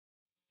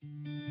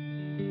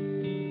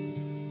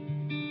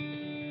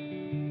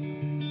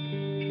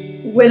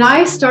When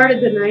I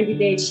started the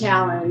 90-day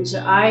challenge,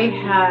 I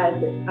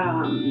had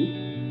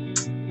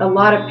a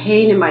lot of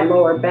pain in my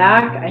lower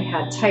back. I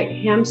had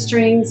tight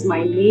hamstrings.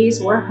 My knees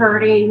were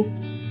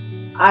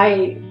hurting.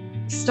 I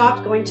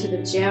stopped going to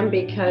the gym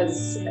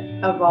because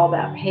of all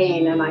that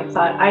pain, and I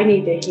thought I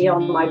need to heal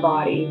my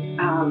body.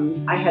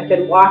 I had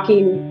been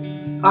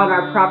walking on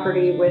our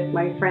property with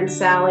my friend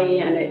Sally,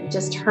 and it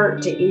just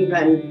hurt to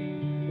even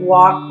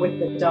walk with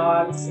the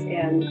dogs,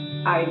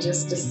 and I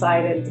just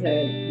decided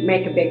to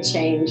make a big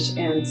change.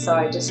 And so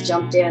I just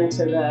jumped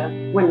into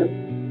when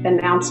the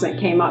announcement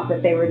came up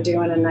that they were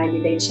doing a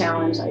 90-day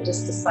challenge, I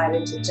just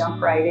decided to jump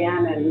right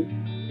in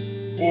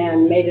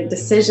and made a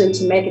decision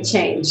to make a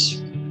change.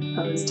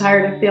 I was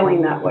tired of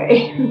feeling that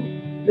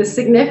way. The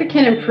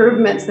significant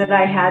improvements that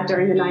I had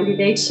during the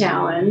 90-day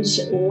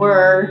challenge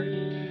were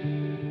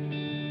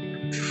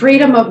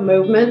freedom of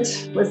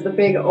movement was the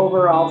big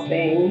overall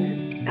thing.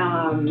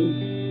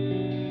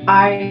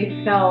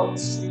 I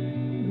felt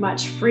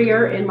much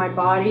freer in my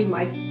body.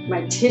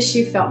 My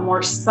tissue felt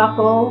more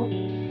supple.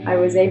 I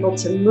was able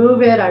to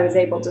move it. I was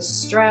able to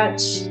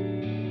stretch.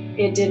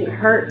 It didn't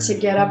hurt to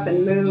get up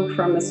and move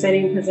from a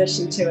sitting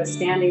position to a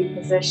standing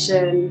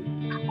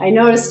position. I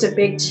noticed a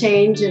big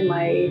change in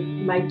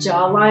my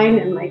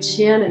jawline and my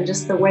chin, and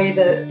just the way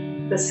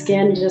the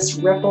skin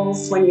just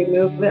ripples when you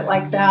move it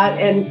like that.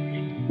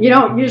 And you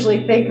don't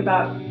usually think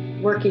about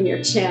working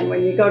your chin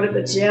when you go to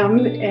the gym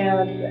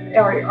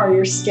or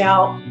your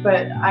scalp,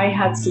 but I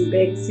had some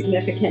big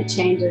significant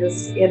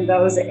changes in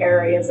those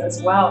areas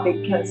as well,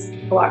 because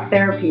block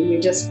therapy, you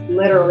just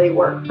literally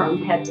work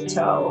from head to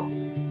toe.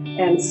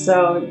 And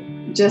so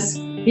just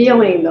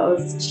feeling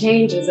those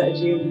changes as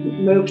you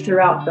move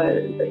throughout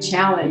the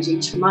challenge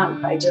each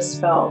month, I just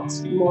felt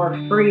more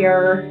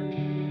freer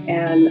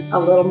and a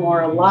little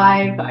more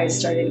alive. I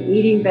started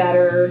eating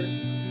better,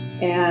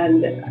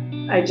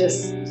 and I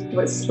just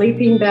was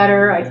sleeping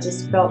better. I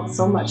just felt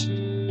so much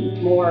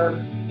more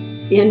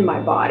in my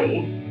body,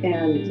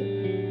 and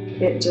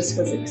it just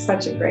was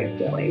such a great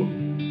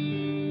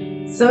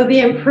feeling. So the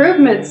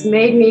improvements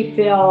made me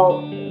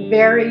feel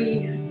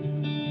very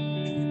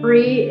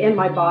free in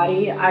my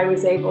body. I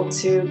was able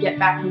to get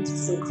back into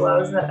some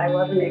clothes that I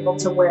wasn't able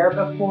to wear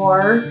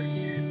before.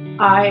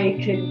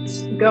 I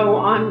could go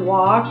on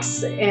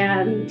walks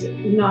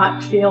and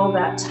not feel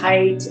that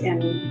tight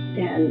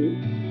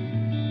and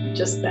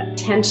just that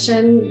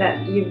tension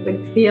that you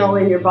would feel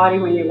in your body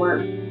when you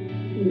weren't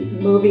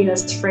moving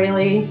as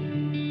freely.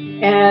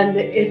 And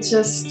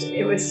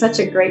it was such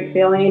a great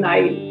feeling.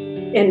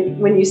 And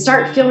when you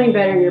start feeling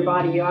better in your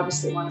body, you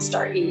obviously want to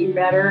start eating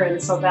better.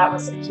 And so that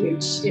was a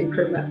huge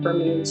improvement for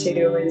me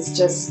too, is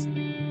just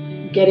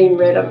getting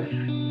rid of,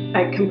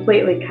 I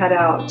completely cut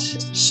out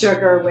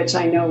sugar, which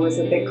I know was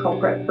a big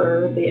culprit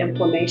for the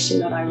inflammation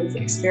that I was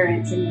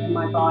experiencing in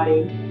my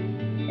body.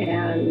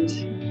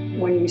 And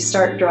when you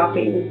start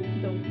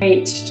dropping the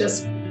weight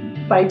just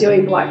by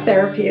doing block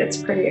therapy,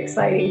 it's a pretty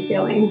exciting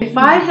feeling. If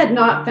I had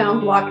not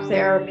found block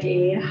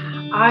therapy,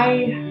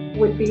 I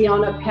would be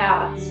on a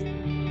path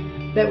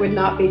that would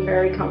not be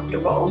very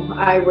comfortable.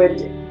 I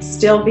would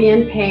still be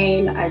in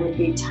pain. I would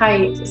be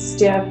tight,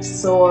 stiff,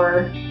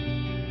 sore,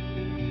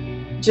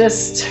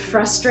 just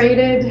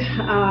frustrated.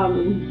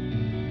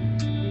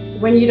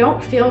 When you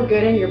don't feel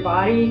good in your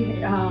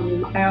body,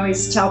 I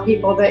always tell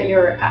people that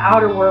your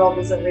outer world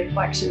is a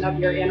reflection of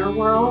your inner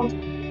world.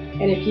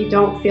 And if you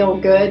don't feel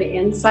good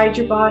inside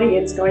your body,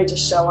 it's going to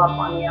show up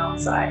on the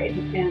outside.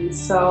 And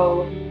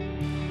so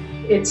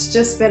it's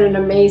just been an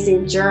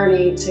amazing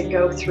journey to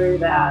go through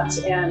that.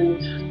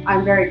 And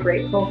I'm very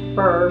grateful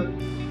for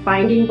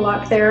finding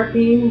block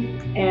therapy.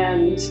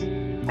 And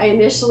I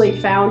initially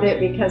found it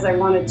because I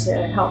wanted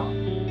to help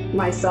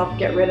myself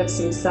get rid of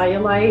some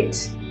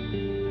cellulite.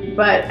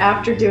 But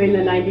after doing the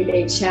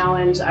 90-day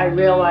challenge, I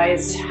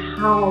realized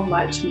how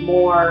much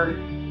more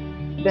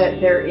that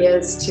there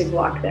is to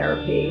block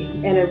therapy.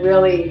 And it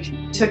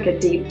really took a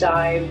deep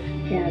dive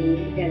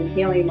in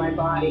healing my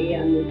body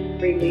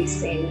and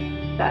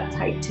releasing that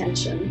tight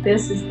tension.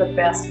 This is the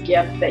best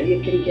gift that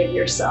you can give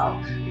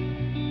yourself.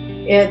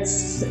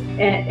 It's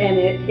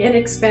an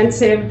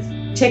inexpensive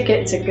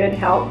ticket to good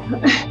health.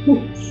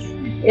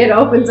 It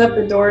opens up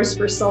the doors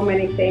for so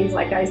many things,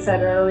 like I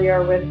said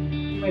earlier, with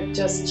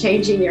just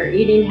changing your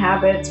eating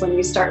habits. When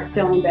you start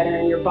feeling better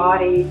in your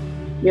body,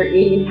 your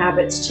eating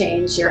habits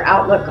change, your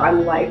outlook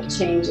on life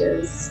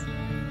changes.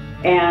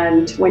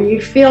 And when you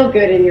feel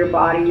good in your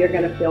body, you're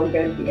going to feel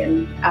good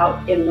being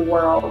out in the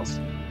world,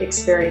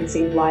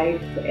 experiencing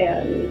life.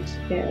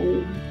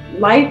 And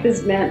life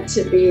is meant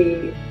to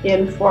be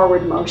in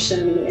forward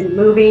motion and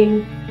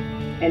moving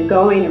and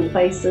going in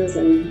places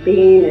and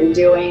being and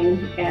doing.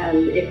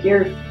 And if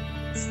you're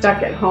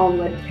stuck at home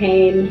with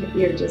pain,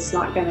 you're just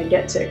not going to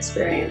get to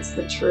experience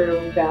the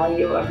true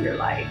value of your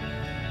life.